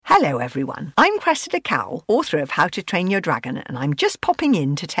Hello everyone, I'm Cressida Cowell, author of How to Train Your Dragon, and I'm just popping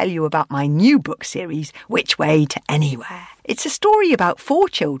in to tell you about my new book series, Which Way to Anywhere. It's a story about 4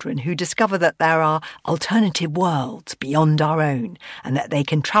 children who discover that there are alternative worlds beyond our own and that they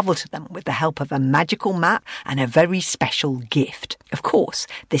can travel to them with the help of a magical map and a very special gift. Of course,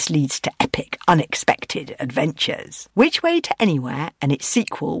 this leads to epic, unexpected adventures. Which Way to Anywhere and its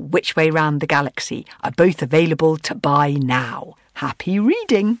sequel, Which Way Round the Galaxy, are both available to buy now. Happy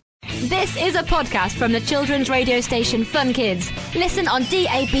reading! This is a podcast from the children's radio station Fun Kids. Listen on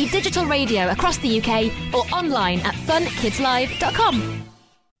DAB digital radio across the UK or online at funkidslive.com.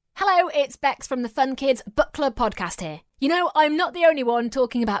 Hello, it's Bex from the Fun Kids Book Club podcast here. You know, I'm not the only one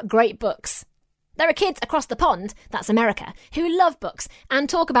talking about great books. There are kids across the pond, that's America, who love books and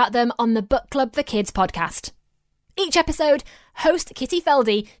talk about them on the Book Club for Kids podcast. Each episode, host Kitty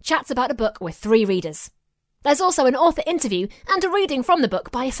Feldy chats about a book with 3 readers. There's also an author interview and a reading from the book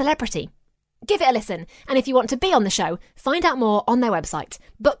by a celebrity. Give it a listen, and if you want to be on the show, find out more on their website,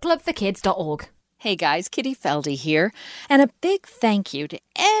 bookclubforkids.org. Hey guys, Kitty Feldy here, and a big thank you to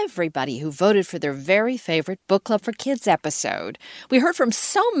everybody who voted for their very favorite Book Club for Kids episode. We heard from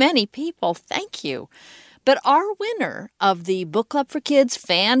so many people, thank you. But our winner of the Book Club for Kids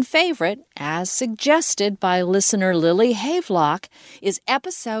fan favorite, as suggested by listener Lily Havelock, is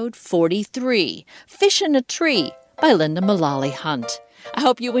episode 43, Fish in a Tree by Linda Mullally Hunt. I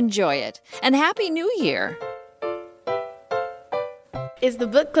hope you enjoy it, and Happy New Year! It's the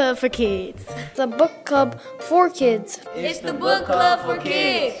Book Club for Kids. It's a book club for kids. It's the Book Club for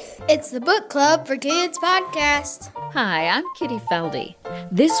Kids. It's the Book Club for Kids podcast. Hi, I'm Kitty Feldy.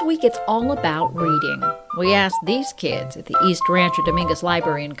 This week it's all about reading. We asked these kids at the East Rancho Dominguez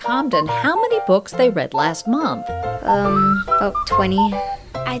Library in Compton how many books they read last month. About 20.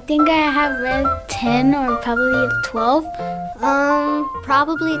 I think I have read 10 or probably 12.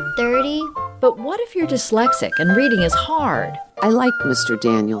 Probably 30. But what if you're dyslexic and reading is hard? I like Mr.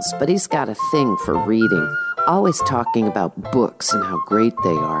 Daniels, but he's got a thing for reading, always talking about books and how great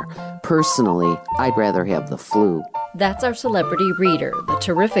they are. Personally, I'd rather have the flu. That's our celebrity reader, the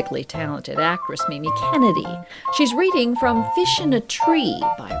terrifically talented actress Mimi Kennedy. She's reading from Fish in a Tree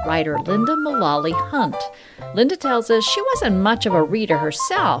by writer Linda Mullally Hunt. Linda tells us she wasn't much of a reader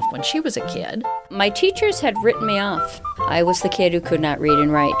herself when she was a kid. My teachers had written me off. I was the kid who could not read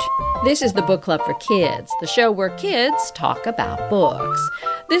and write. This is the Book Club for Kids, the show where kids talk about books.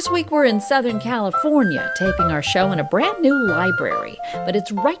 This week we're in Southern California, taping our show in a brand new library, but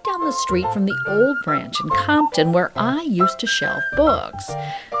it's right down the street from the old branch in Compton where I used to shelf books.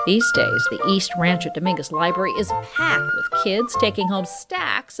 These days, the East Rancho Dominguez Library is packed with kids taking home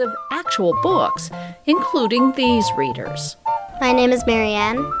stacks of actual books, including these readers. My name is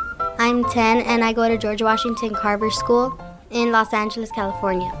Marianne. I'm 10 and I go to George Washington Carver School in Los Angeles,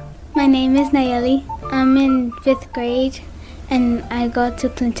 California. My name is Nayeli. I'm in 5th grade and I go to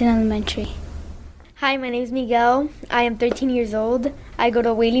Clinton Elementary. Hi, my name is Miguel. I am 13 years old. I go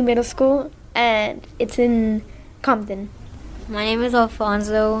to Whaley Middle School and it's in Compton. My name is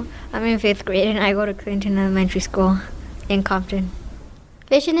Alfonso. I'm in 5th grade and I go to Clinton Elementary School in Compton.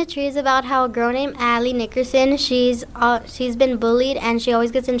 Fish in a Tree is about how a girl named Allie Nickerson, she's been bullied and she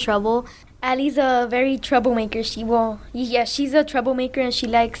always gets in trouble. Allie's a very troublemaker. She's a troublemaker and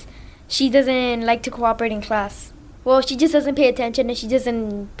she doesn't like to cooperate in class. Well, she just doesn't pay attention and she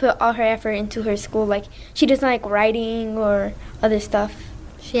doesn't put all her effort into her school. Like, she doesn't like writing or other stuff.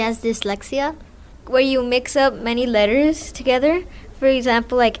 She has dyslexia, where you mix up many letters together. For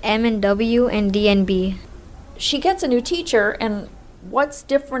example, like M and W and D and B. She gets a new teacher, and what's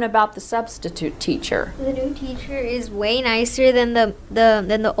different about the substitute teacher? The new teacher is way nicer than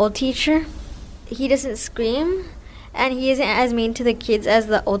the old teacher. He doesn't scream, and he isn't as mean to the kids as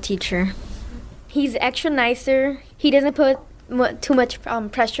the old teacher. He's extra nicer. He doesn't put too much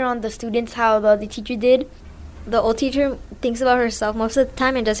pressure on the students how the other teacher did. The old teacher thinks about herself most of the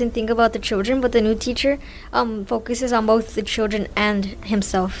time and doesn't think about the children, but the new teacher focuses on both the children and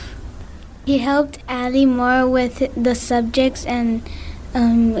himself. He helped Allie more with the subjects and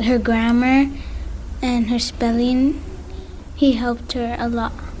her grammar and her spelling. He helped her a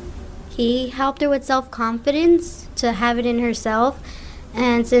lot. He helped her with self-confidence, to have it in herself.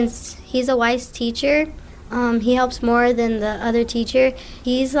 And since he's a wise teacher, he helps more than the other teacher.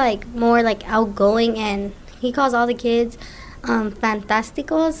 He's more outgoing and he calls all the kids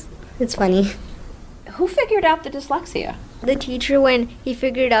fantasticos. It's funny. Who figured out the dyslexia? The teacher, when he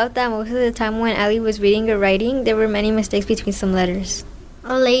figured out that most of the time when Allie was reading or writing, there were many mistakes between some letters.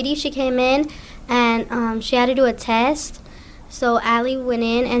 A lady, she came in and she had to do a test. So Allie went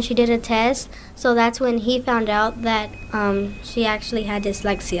in and she did a test. So that's when he found out that she actually had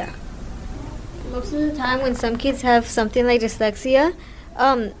dyslexia. Most of the time when some kids have something like dyslexia,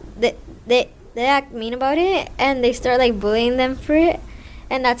 they act mean about it and they start like bullying them for it.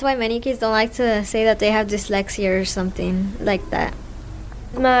 And that's why many kids don't like to say that they have dyslexia or something like that.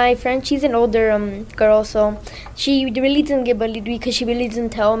 My friend, she's an older girl, so she really doesn't get bullied because she really doesn't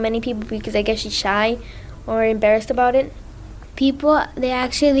tell many people because I guess she's shy or embarrassed about it. People, they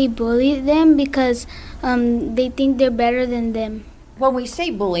actually bully them because they think they're better than them. When we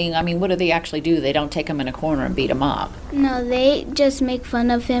say bullying, I mean, what do they actually do? They don't take him in a corner and beat him up. No, they just make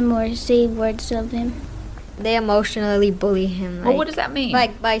fun of him or say words of him. They emotionally bully him. Well, what does that mean?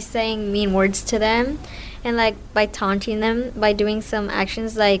 Like by saying mean words to them and like by taunting them, by doing some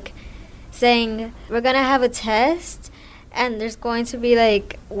actions like saying, we're going to have a test and there's going to be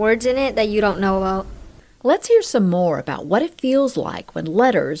like words in it that you don't know about. Let's hear some more about what it feels like when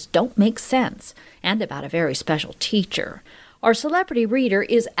letters don't make sense and about a very special teacher. Our celebrity reader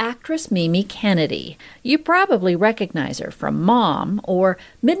is actress Mimi Kennedy. You probably recognize her from Mom or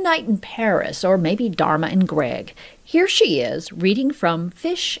Midnight in Paris or maybe Dharma and Greg. Here she is reading from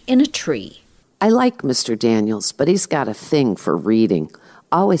Fish in a Tree. I like Mr. Daniels, but he's got a thing for reading,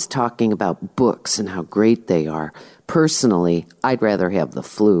 always talking about books and how great they are. Personally, I'd rather have the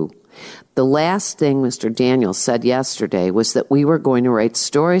flu. The last thing Mr. Daniels said yesterday was that we were going to write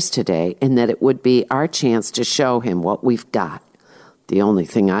stories today and that it would be our chance to show him what we've got. The only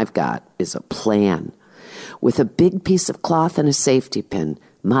thing I've got is a plan. With a big piece of cloth and a safety pin,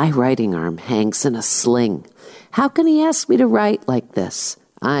 my writing arm hangs in a sling. How can he ask me to write like this?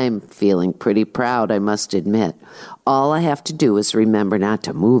 I'm feeling pretty proud, I must admit. All I have to do is remember not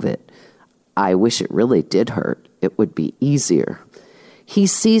to move it. I wish it really did hurt. It would be easier. He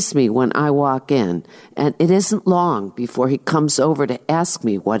sees me when I walk in, and it isn't long before he comes over to ask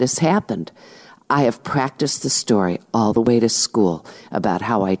me what has happened. I have practiced the story all the way to school about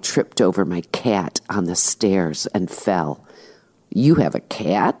how I tripped over my cat on the stairs and fell. You have a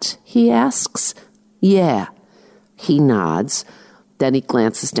cat? He asks. Yeah. He nods. Then he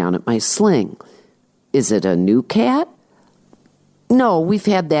glances down at my sling. Is it a new cat? No, we've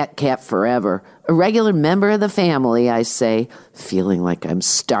had that cat forever. A regular member of the family, I say, feeling like I'm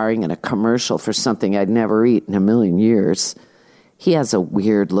starring in a commercial for something I'd never eaten in a million years. He has a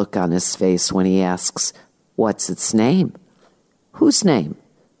weird look on his face when he asks, what's its name? Whose name?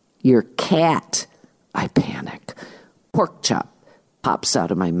 Your cat. I panic. Pork Chop pops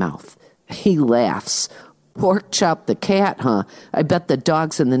out of my mouth. He laughs. Pork Chop the cat, huh? I bet the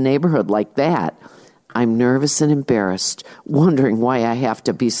dogs in the neighborhood like that. I'm nervous and embarrassed, wondering why I have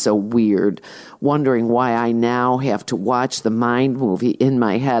to be so weird, wondering why I now have to watch the mind movie in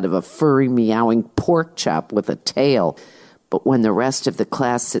my head of a furry meowing pork chop with a tail. But when the rest of the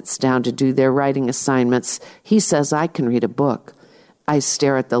class sits down to do their writing assignments, he says I can read a book. I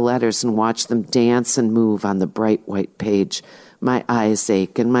stare at the letters and watch them dance and move on the bright white page. My eyes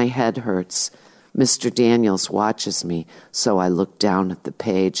ache and my head hurts. Mr. Daniels watches me, so I look down at the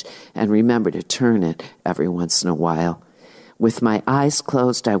page and remember to turn it every once in a while. With my eyes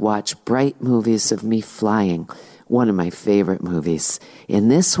closed, I watch bright movies of me flying, one of my favorite movies. In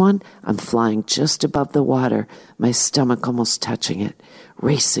this one, I'm flying just above the water, my stomach almost touching it,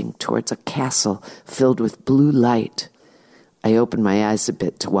 racing towards a castle filled with blue light. I open my eyes a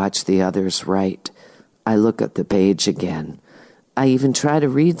bit to watch the others write. I look at the page again. I even try to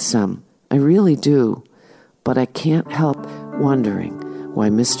read some. I really do, but I can't help wondering why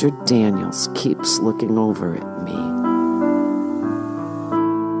Mr. Daniels keeps looking over at me.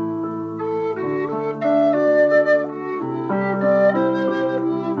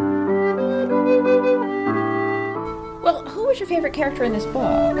 Well, who was your favorite character in this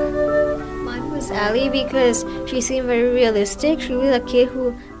book? Mine was Allie because she seemed very realistic. She was a kid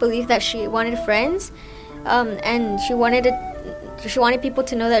who believed that she wanted friends, and she wanted people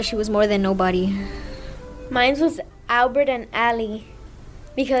to know that she was more than nobody. Mine was Albert and Allie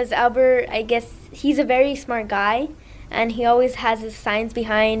because Albert, I guess, he's a very smart guy and he always has his science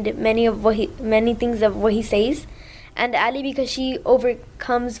behind many things of what he says. And Allie because she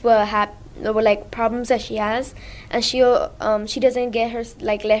overcomes problems that she has, and she doesn't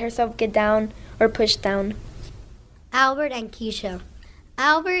let herself get down or pushed down. Albert and Keisha.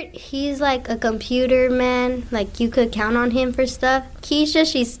 Albert, he's like a computer man, like you could count on him for stuff. Keisha,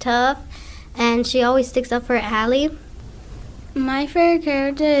 she's tough, and she always sticks up for Allie. My favorite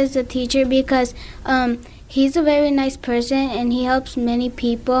character is the teacher because he's a very nice person and he helps many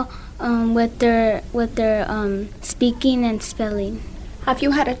people with their speaking and spelling. Have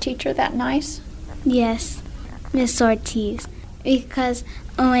you had a teacher that nice? Yes, Miss Ortiz. because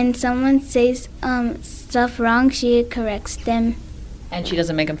when someone says stuff wrong, she corrects them. And she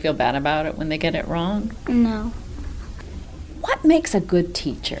doesn't make them feel bad about it when they get it wrong? No. What makes a good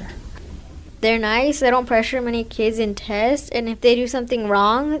teacher? They're nice. They don't pressure many kids in tests, and if they do something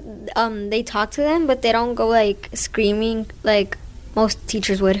wrong, they talk to them, but they don't go like screaming like most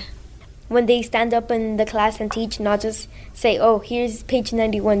teachers would. When they stand up in the class and teach, not just say, "Oh, here's page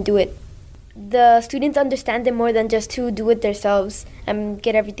 91, do it." The students understand it more than just to do it themselves and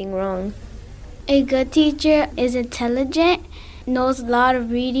get everything wrong. A good teacher is intelligent, knows a lot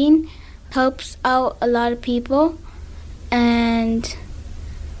of reading, helps out a lot of people, and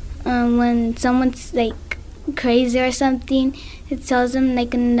when someone's like crazy or something, it tells them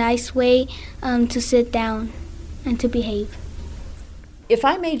like a nice way to sit down and to behave. If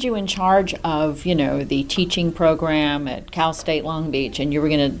I made you in charge of, the teaching program at Cal State Long Beach and you were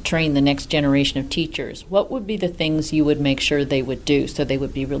going to train the next generation of teachers, what would be the things you would make sure they would do so they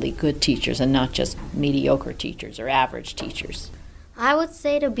would be really good teachers and not just mediocre teachers or average teachers? I would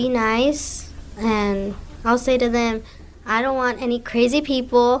say to be nice, and I'll say to them, I don't want any crazy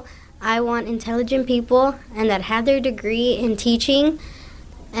people. I want intelligent people and that have their degree in teaching,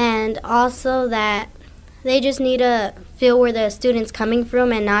 and also that they just need to feel where the student's coming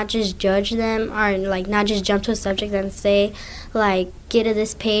from and not just judge them or like not just jump to a subject and say like get to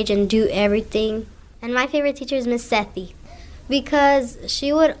this page and do everything. And my favorite teacher is Miss Sethi, because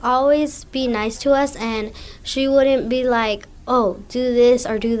she would always be nice to us and she wouldn't be like, oh, do this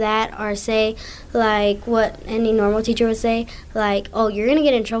or do that, or say like what any normal teacher would say, like, oh, you're gonna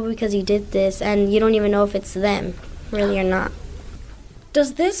get in trouble because you did this, and you don't even know if it's them really or not.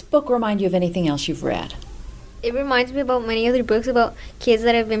 Does this book remind you of anything else you've read? It reminds me about many other books about kids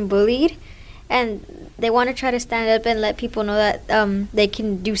that have been bullied, and they want to try to stand up and let people know that they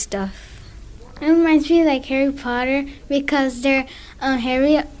can do stuff. It reminds me like Harry Potter, because their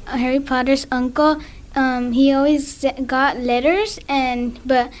Harry Potter's uncle, he always got letters,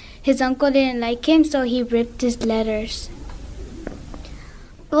 but his uncle didn't like him, so he ripped his letters.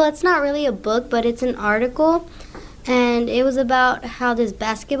 Well, it's not really a book, but it's an article, and it was about how this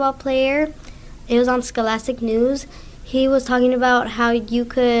basketball player, it was on Scholastic News, he was talking about how you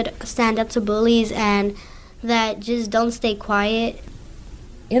could stand up to bullies and that just don't stay quiet.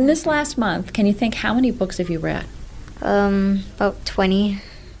 In this last month, can you think how many books have you read? About 20.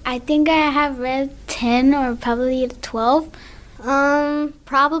 I think I have read 10 or probably 12.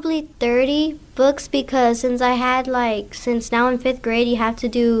 Probably 30 books, because since now in 5th grade you have to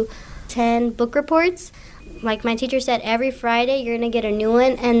do 10 book reports. Like my teacher said, every Friday you're going to get a new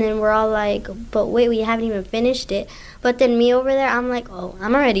one, and then we're all like, but wait, we haven't even finished it. But then me over there, I'm like, oh,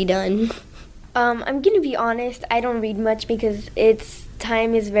 I'm already done. I'm going to be honest, I don't read much because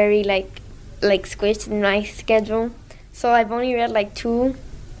time is very like squished in my schedule. So I've only read like 2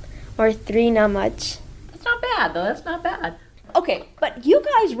 or 3, not much. That's not bad, though. That's not bad. Okay, but you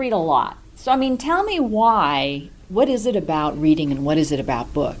guys read a lot. So, tell me why. What is it about reading and what is it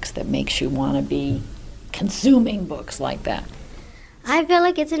about books that makes you want to be consuming books like that? I feel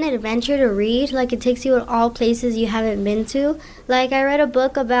like it's an adventure to read. Like, it takes you to all places you haven't been to. Like, I read a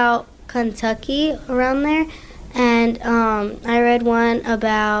book about Kentucky around there, and I read one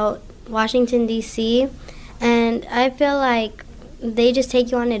about Washington, D.C., and I feel like they just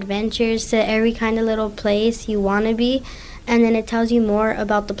take you on adventures to every kind of little place you want to be, and then it tells you more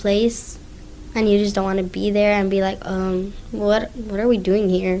about the place, and you just don't want to be there and be like, what are we doing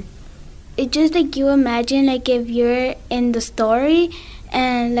here? It's just like you imagine like if you're in the story,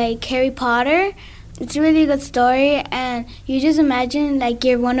 and like Harry Potter, it's a really good story, and you just imagine like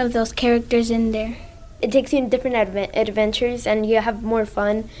you're one of those characters in there. It takes you in different adventures, and you have more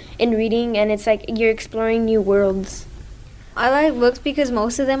fun in reading, and it's like you're exploring new worlds. I like books because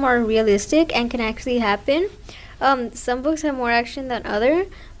most of them are realistic and can actually happen. Some books have more action than other.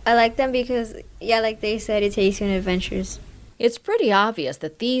 I like them because, like they said, it takes you on adventures. It's pretty obvious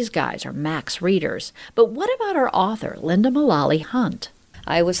that these guys are max readers. But what about our author, Linda Mullally Hunt?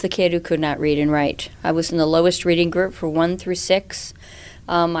 I was the kid who could not read and write. I was in the lowest reading group for 1 through 6.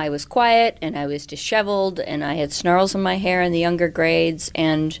 I was quiet, and I was disheveled, and I had snarls in my hair in the younger grades,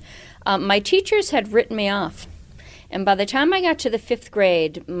 and my teachers had written me off. And by the time I got to the 5th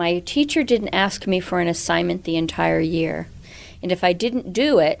grade, my teacher didn't ask me for an assignment the entire year. And if I didn't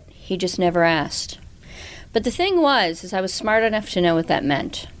do it, he just never asked. But the thing was, I was smart enough to know what that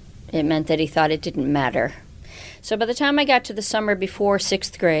meant. It meant that he thought it didn't matter. So by the time I got to the summer before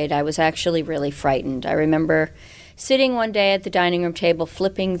 6th grade, I was actually really frightened. I remember sitting one day at the dining room table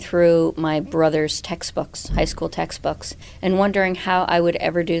flipping through my brother's textbooks, high school textbooks, and wondering how I would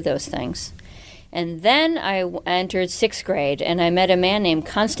ever do those things. And then I entered 6th grade, and I met a man named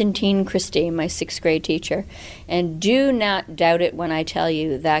Constantine Christie, my 6th grade teacher. And do not doubt it when I tell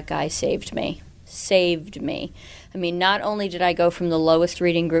you that guy saved me. Saved me. I mean, not only did I go from the lowest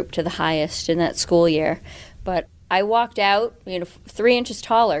reading group to the highest in that school year, but I walked out, 3 inches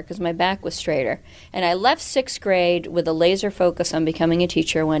taller because my back was straighter. And I left 6th grade with a laser focus on becoming a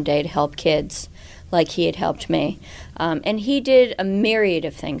teacher one day to help kids like he had helped me. And he did a myriad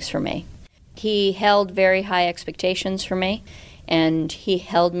of things for me. He held very high expectations for me, and he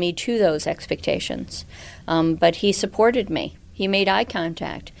held me to those expectations. But he supported me. He made eye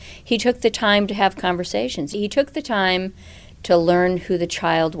contact. He took the time to have conversations. He took the time to learn who the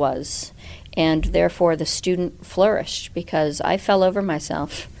child was, and therefore the student flourished because I fell over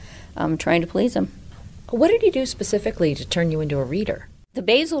myself trying to please him. What did he do specifically to turn you into a reader? The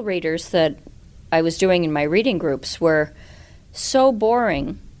basal readers that I was doing in my reading groups were so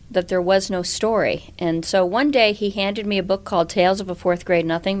boring that there was no story. And so one day he handed me a book called Tales of a Fourth Grade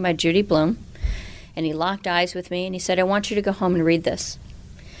Nothing by Judy Blume, and he locked eyes with me and he said, I want you to go home and read this.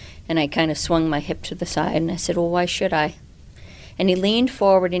 And I kind of swung my hip to the side and I said, well, why should I? And he leaned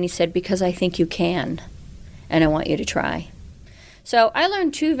forward and he said, because I think you can, and I want you to try. So I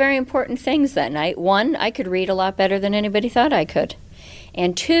learned 2 very important things that night. 1, I could read a lot better than anybody thought I could.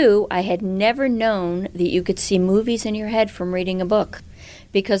 And 2, I had never known that you could see movies in your head from reading a book,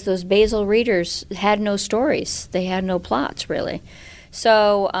 because those basal readers had no stories. They had no plots, really.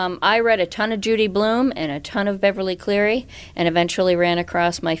 So I read a ton of Judy Blume and a ton of Beverly Cleary, and eventually ran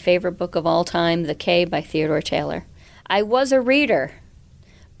across my favorite book of all time, The Cay by Theodore Taylor. I was a reader,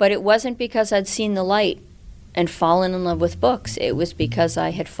 but it wasn't because I'd seen the light and fallen in love with books. It was because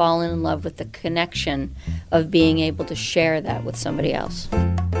I had fallen in love with the connection of being able to share that with somebody else.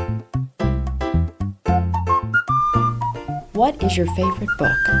 What is your favorite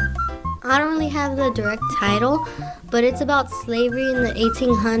book? I don't really have the direct title, but it's about slavery in the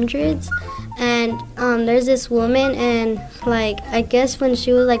 1800s. And there's this woman, and I guess when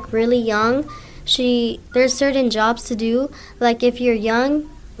she was really young, there's certain jobs to do. Like if you're young,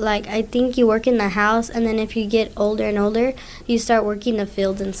 I think you work in the house, and then if you get older and older, you start working the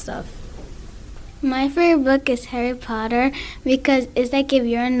fields and stuff. My favorite book is Harry Potter because it's like if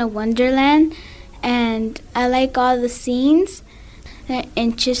you're in the Wonderland, and I like all the scenes. They're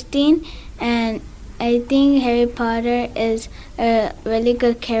interesting, and I think Harry Potter is a really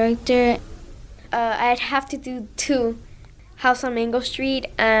good character. I'd have to do 2, House on Mango Street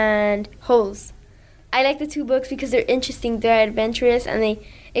and Holes. I like the 2 books because they're interesting, they're adventurous, and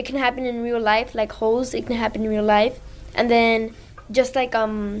it can happen in real life. Like Holes, it can happen in real life. And then just like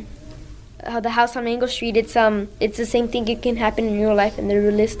the House on Mango Street, it's the same thing, it can happen in real life and they're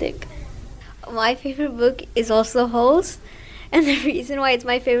realistic. My favorite book is also Holes, and the reason why it's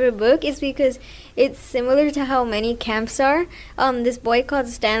my favorite book is because it's similar to how many camps are. This boy called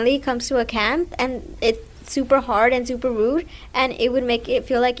Stanley comes to a camp, and it's super hard and super rude, and it would make it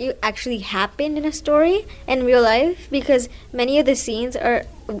feel like it actually happened in a story in real life, because many of the scenes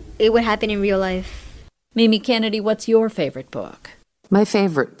it would happen in real life. Mimi Kennedy, what's your favorite book? My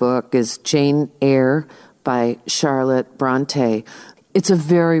favorite book is Jane Eyre by Charlotte Bronte. It's a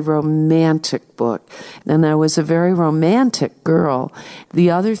very romantic book, and I was a very romantic girl. The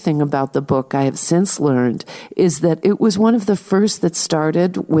other thing about the book I have since learned is that it was one of the first that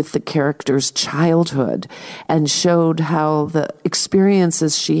started with the character's childhood and showed how the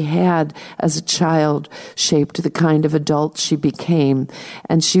experiences she had as a child shaped the kind of adult she became.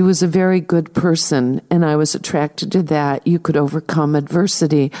 And she was a very good person, and I was attracted to that. You could overcome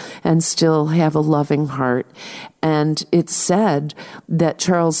adversity and still have a loving heart. And it's said that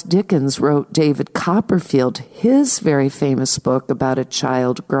Charles Dickens wrote David Copperfield, his very famous book about a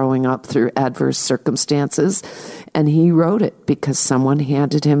child growing up through adverse circumstances. And he wrote it because someone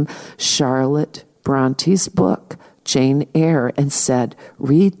handed him Charlotte Bronte's book, Jane Eyre, and said,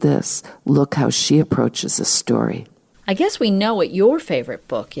 read this. Look how she approaches a story. I guess we know what your favorite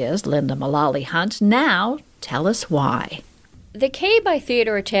book is, Linda Mullally Hunt. Now, tell us why. The Cay by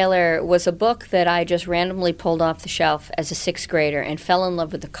Theodore Taylor was a book that I just randomly pulled off the shelf as a 6th grader and fell in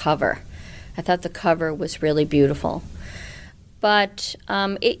love with the cover. I thought the cover was really beautiful. But,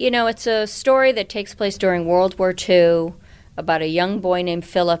 it's a story that takes place during World War II about a young boy named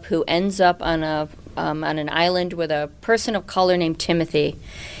Philip who ends up on an island with a person of color named Timothy.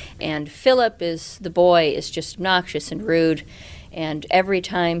 And Philip, the boy, is just obnoxious and rude. And every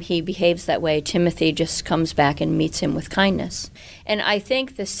time he behaves that way, Timothy just comes back and meets him with kindness. And I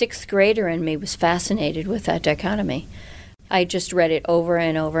think the 6th grader in me was fascinated with that dichotomy. I just read it over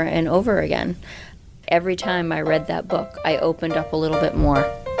and over and over again. Every time I read that book, I opened up a little bit more.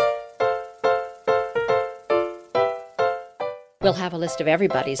 We'll have a list of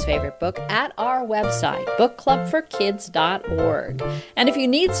everybody's favorite book at our website, bookclubforkids.org. And if you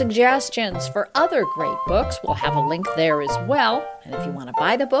need suggestions for other great books, we'll have a link there as well. And if you want to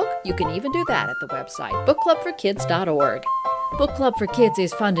buy the book, you can even do that at the website, bookclubforkids.org. Book Club for Kids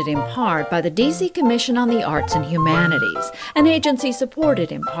is funded in part by the D.C. Commission on the Arts and Humanities, an agency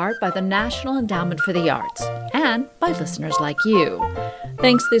supported in part by the National Endowment for the Arts, and by listeners like you.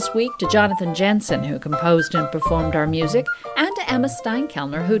 Thanks this week to Jonathan Jensen, who composed and performed our music, and to Emma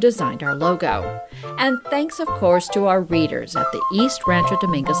Steinkellner, who designed our logo. And thanks, of course, to our readers at the East Rancho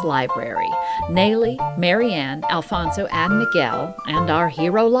Dominguez Library, Nayli, Marianne, Alfonso, and Miguel, and our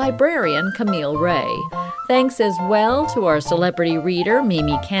hero librarian, Camille Ray. Thanks as well to our celebrity reader,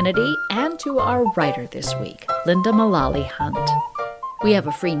 Mimi Kennedy, and to our writer this week, Linda Mullally Hunt. We have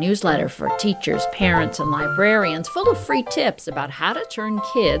a free newsletter for teachers, parents, and librarians full of free tips about how to turn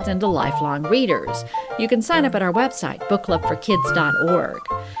kids into lifelong readers. You can sign up at our website, bookclubforkids.org.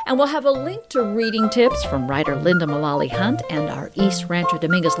 And we'll have a link to reading tips from writer Linda Mullally Hunt and our East Rancho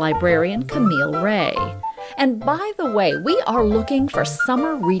Dominguez librarian, Camille Ray. And by the way, we are looking for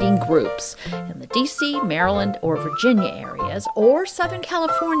summer reading groups in the D.C., Maryland, or Virginia areas, or Southern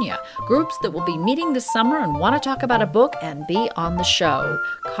California, groups that will be meeting this summer and want to talk about a book and be on the show.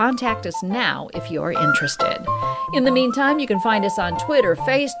 Contact us now if you're interested. In the meantime, you can find us on Twitter,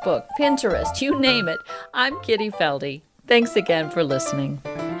 Facebook, Pinterest, you name it. I'm Kitty Feldy. Thanks again for listening.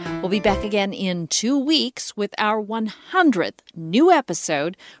 We'll be back again in 2 weeks with our 100th new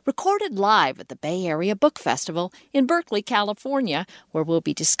episode, recorded live at the Bay Area Book Festival in Berkeley, California, where we'll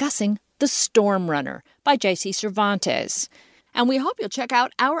be discussing The Storm Runner by J.C. Cervantes. And we hope you'll check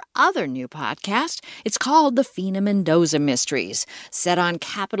out our other new podcast. It's called The Fina Mendoza Mysteries, set on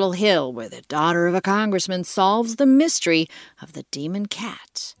Capitol Hill, where the daughter of a congressman solves the mystery of the demon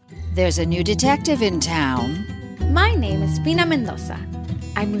cat. There's a new detective in town. My name is Fina Mendoza.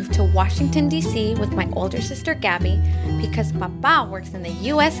 I moved to Washington, D.C. with my older sister, Gabby, because Papa works in the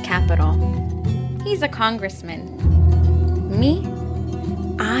U.S. Capitol. He's a congressman. Me,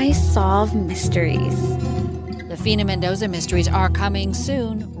 I solve mysteries. The Fina Mendoza Mysteries are coming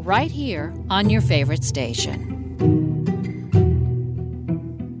soon, right here on your favorite station.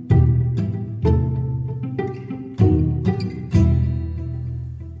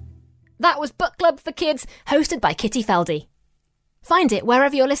 That was Book Club for Kids, hosted by Kitty Feldy. Find it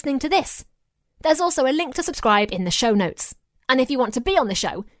wherever you're listening to this. There's also a link to subscribe in the show notes. And if you want to be on the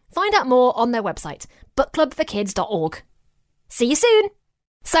show, find out more on their website, bookclubforkids.org. See you soon!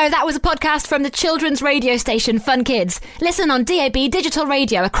 So that was a podcast from the children's radio station Fun Kids. Listen on DAB digital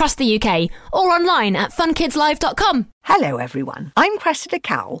radio across the UK or online at funkidslive.com. Hello everyone, I'm Cressida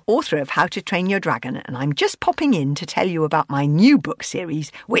Cowell, author of How to Train Your Dragon, and I'm just popping in to tell you about my new book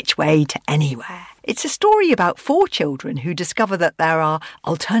series, Which Way to Anywhere. It's a story about 4 children who discover that there are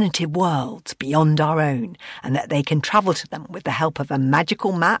alternative worlds beyond our own and that they can travel to them with the help of a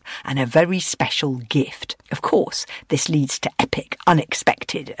magical map and a very special gift. Of course, this leads to epic,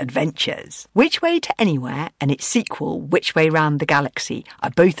 unexpected adventures. Which Way to Anywhere and its sequel, Which Way Round the Galaxy,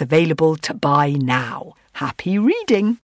 are both available to buy now. Happy reading!